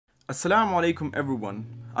Assalamu alaikum everyone.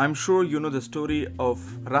 I'm sure you know the story of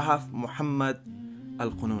Rahaf Muhammad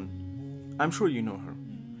al-qunun. I'm sure you know her.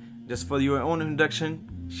 Just for your own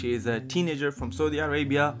introduction, she is a teenager from Saudi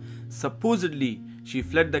Arabia. Supposedly, she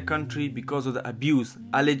fled the country because of the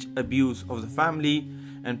alleged abuse of the family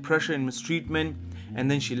and pressure and mistreatment. And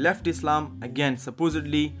then she left Islam again,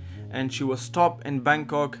 supposedly, and she was stopped in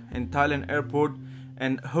Bangkok and Thailand airport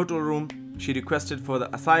and hotel room. She requested for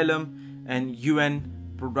the asylum and UN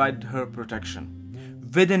provided her protection.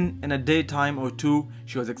 Within a daytime or two,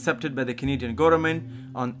 she was accepted by the Canadian government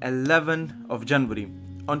on 11th of January.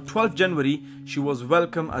 On 12th January, she was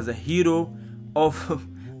welcomed as a hero of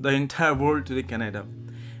the entire world to the Canada.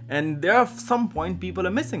 And there are some point people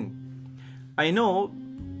are missing. I know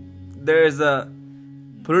there is a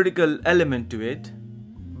political element to it,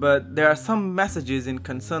 but there are some messages in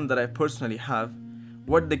concern that I personally have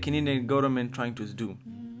what the Canadian government trying to do.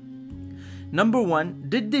 Number one,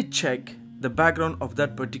 did they check the background of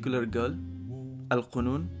that particular girl,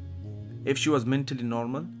 al-qunun, if she was mentally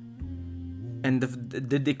normal? And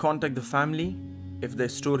did they contact the family if the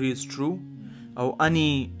story is true? Or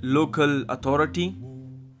any local authority?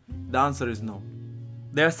 The answer is no.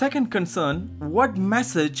 Their second concern, what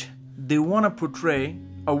message they want to portray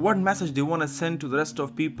or what message they want to send to the rest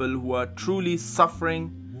of people who are truly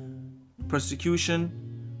suffering persecution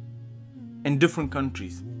in different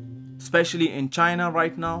countries. Especially in China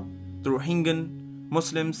right now, the Rohingya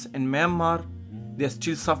Muslims in Myanmar, they are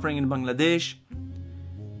still suffering in Bangladesh.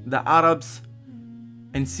 The Arabs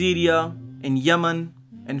in Syria, in Yemen,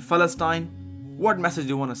 in Palestine, what message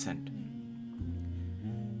they want to send?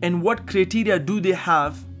 And what criteria do they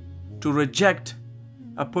have to reject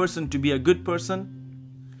a person to be a good person?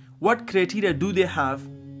 What criteria do they have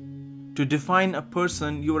to define a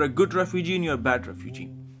person, you are a good refugee and you are a bad refugee?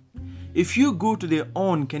 If you go to their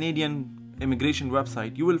own Canadian immigration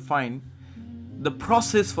website, you will find the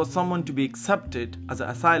process for someone to be accepted as an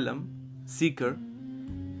asylum seeker.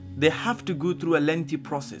 They have to go through a lengthy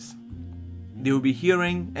process. They will be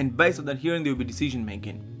hearing, and based on that hearing, there will be decision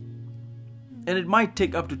making. And it might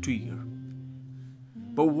take up to 2 years.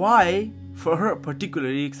 But why, for her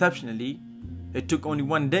particularly, exceptionally, it took only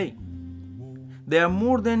 1 day? There are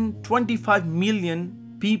more than 25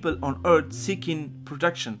 million people on earth seeking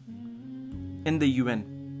protection in the UN.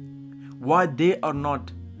 Why they are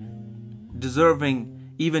not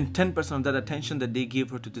deserving even 10% of that attention that they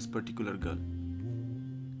gave her to this particular girl?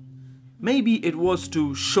 Maybe it was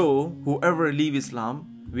to show whoever leave Islam,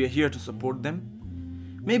 we are here to support them.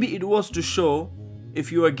 Maybe it was to show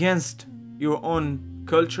if you are against your own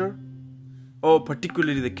culture or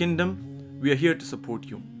particularly the kingdom, we are here to support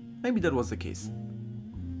you. Maybe that was the case.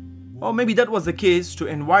 Or maybe that was the case to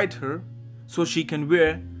invite her so she can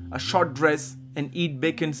wear a short dress and eat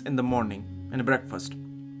bacons in the morning and breakfast.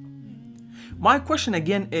 My question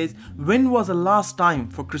again is, when was the last time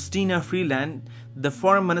for Chrystia Freeland, the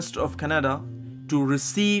Foreign Minister of Canada, to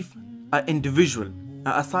receive an individual, an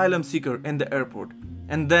asylum seeker in the airport,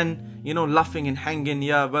 and then, laughing and hanging,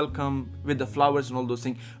 yeah, welcome, with the flowers and all those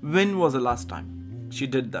things? When was the last time she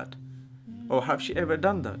did that? Or have she ever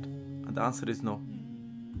done that? And the answer is no.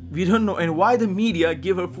 We don't know. And why the media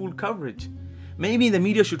give her full coverage? Maybe the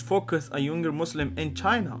media should focus on younger Muslim in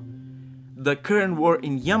China. The current war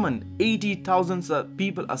in Yemen, 80,000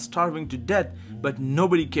 people are starving to death, but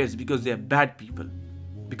nobody cares because they are bad people.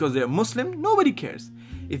 Because they are Muslim, nobody cares.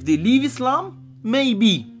 If they leave Islam,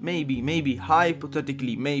 maybe,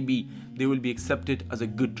 hypothetically, maybe they will be accepted as a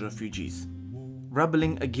good refugees.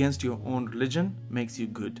 Rebelling against your own religion makes you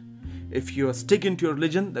good. If you are sticking to your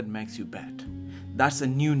religion, that makes you bad. That's a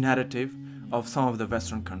new narrative of some of the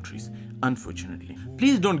Western countries, unfortunately.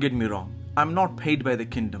 Please don't get me wrong. I'm not paid by the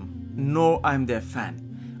kingdom. No, I'm their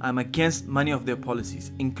fan. I'm against many of their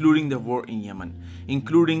policies, including the war in Yemen,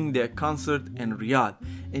 including their concert in Riyadh,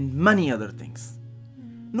 and many other things.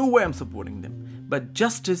 No way I'm supporting them. But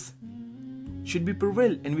justice should be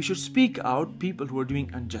prevailed, and we should speak out people who are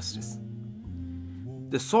doing injustice.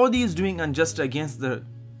 The Saudi is doing injustice against the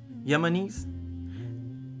Yemenis,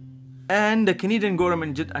 and the Canadian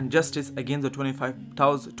government did injustice against the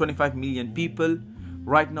 25 million people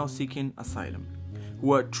right now seeking asylum,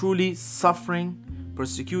 who are truly suffering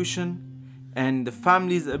persecution, and the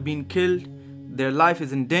families are being killed, their life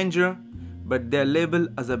is in danger, but they're labeled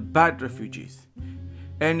as a bad refugees.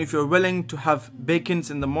 And if you're willing to have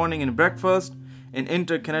bacons in the morning and breakfast and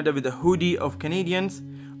enter Canada with a hoodie of Canadians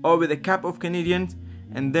or with a cap of Canadians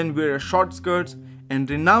and then wear a short skirts and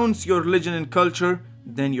renounce your religion and culture,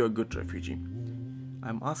 then you're a good refugee.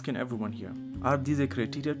 I'm asking everyone here, are these a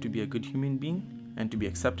criteria to be a good human being and to be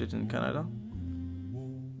accepted in Canada?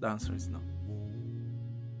 The answer is no.